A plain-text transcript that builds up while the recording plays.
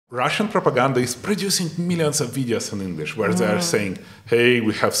Russian propaganda is producing millions of videos in English where they are saying, hey,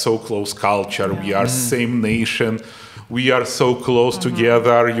 we have so close culture, we are same nation, we are so close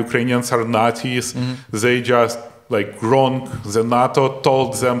together, Ukrainians are Nazis, they just like wrong, the NATO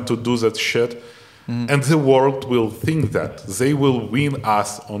told them to do that shit. And the world will think that. They will win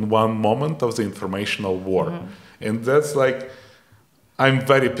us on one moment of the informational war. And that's like, I'm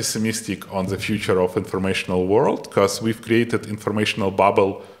very pessimistic on the future of informational world because we've created informational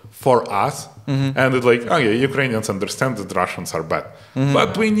bubble for us. And it's like, okay, Ukrainians understand that Russians are bad.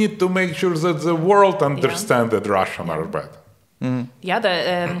 But we need to make sure that the world understands that Russians are bad. Yeah,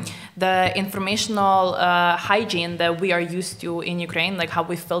 the informational hygiene that we are used to in Ukraine, like how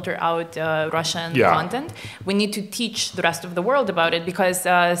we filter out Russian content, we need to teach the rest of the world about it because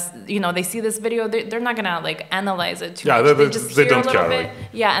you know, they see this video, they're not gonna like analyze it too much. They just hear don't a little care.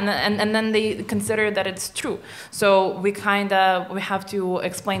 bit, and then they consider that it's true. So we have to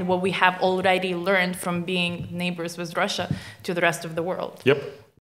explain what we have already learned from being neighbors with Russia to the rest of the world. Yep.